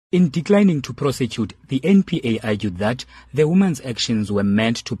In declining to prosecute, the NPA argued that the woman's actions were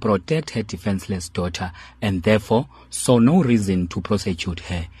meant to protect her defenseless daughter and therefore saw no reason to prosecute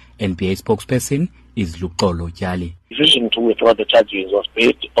her. NPA spokesperson is Lubabalo Dada. The decision to withdraw the charges was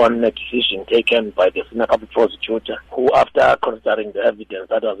based on a decision taken by the senior public prosecutor, who, after considering the evidence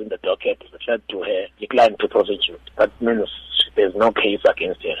that was in the docket, said to her, declined to prosecute. That means there's no case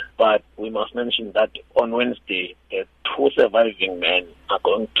against her. But we must mention that on Wednesday, the two surviving men are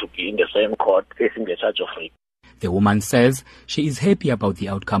going to be in the same court facing the charge of rape. The woman says she is happy about the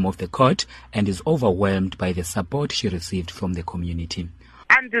outcome of the court and is overwhelmed by the support she received from the community.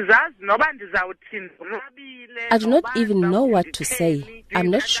 I do not even know what to say. I'm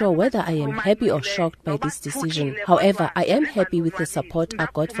not sure whether I am happy or shocked by this decision. However, I am happy with the support I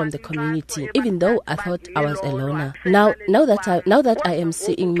got from the community, even though I thought I was a loner. Now that I am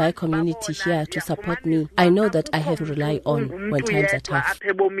seeing my community here to support me, I know that I have to rely on when times are tough.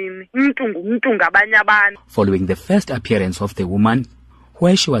 Following the first appearance of the woman,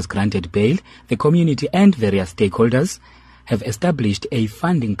 where she was granted bail, the community and various stakeholders have established a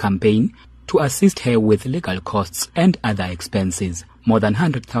funding campaign to assist her with legal costs and other expenses. More than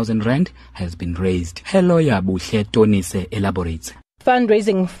 100,000 rand has been raised. Her lawyer Buhle Tonise elaborates.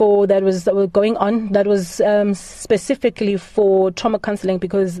 Fundraising that was going on, that was specifically for trauma counseling,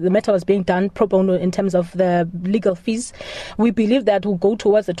 because the matter was being done pro bono in terms of the legal fees. We believe that will go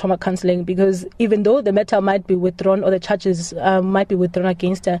towards the trauma counseling, because even though the matter might be withdrawn or the charges might be withdrawn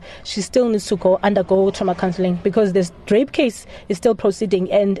against her, she still needs to undergo trauma counseling, because this rape case is still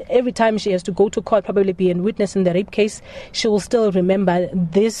proceeding, and every time she has to go to court, probably be a witness in the rape case, she will still remember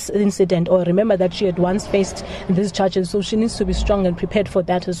this incident or remember that she had once faced these charges. So she needs to be strong and prepared for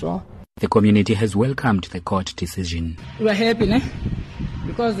that as well. The community has welcomed the court decision. We are happy,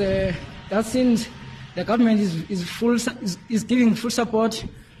 because that seems the government is giving full support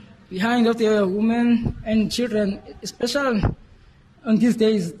behind of the women and children, especially on these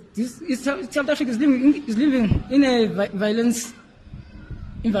days. South Africa is living in a violence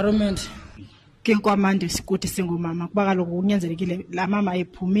environment. Kwamanje sikuthi singumama kuba kaloku kunyanzelekile la mama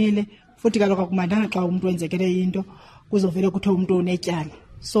ephumile futhi kaloku akumandanga xa umuntu wenzekele into kuzovela ukuthi umuntu unetyala,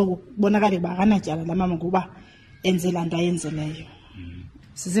 so bonakale bakanatyala la mama ngoba enze laa nto ayenzeleyo.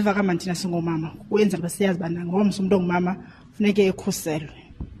 Siziva kamandi thina singomama kuyenza ukuba siyazi bana ngomso umuntu ongumama funeke ekhuselwe.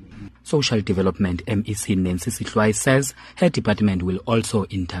 Social Development MEC Nancy Sihlwai says her department will also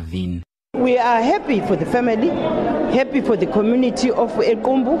intervene. We are happy for the family, happy for the community of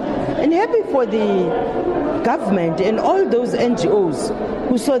Ekumbu, and happy for the government and all those NGOs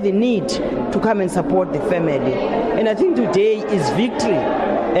who saw the need to come and support the family. And I think today is victory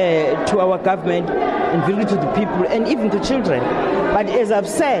to our government and victory to the people and even to children. But as I've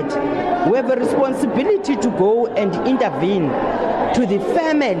said, we have a responsibility to go and intervene to the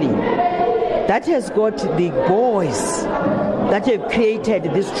family that has got the boys that have created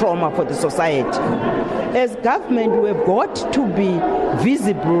this trauma for the society. As government, we have got to be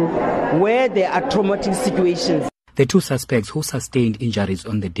visible where there are traumatic situations. The two suspects who sustained injuries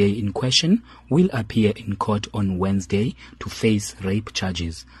on the day in question will appear in court on Wednesday to face rape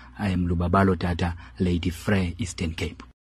charges. I am Lubabalo Dada, Lady Frere, Eastern Cape.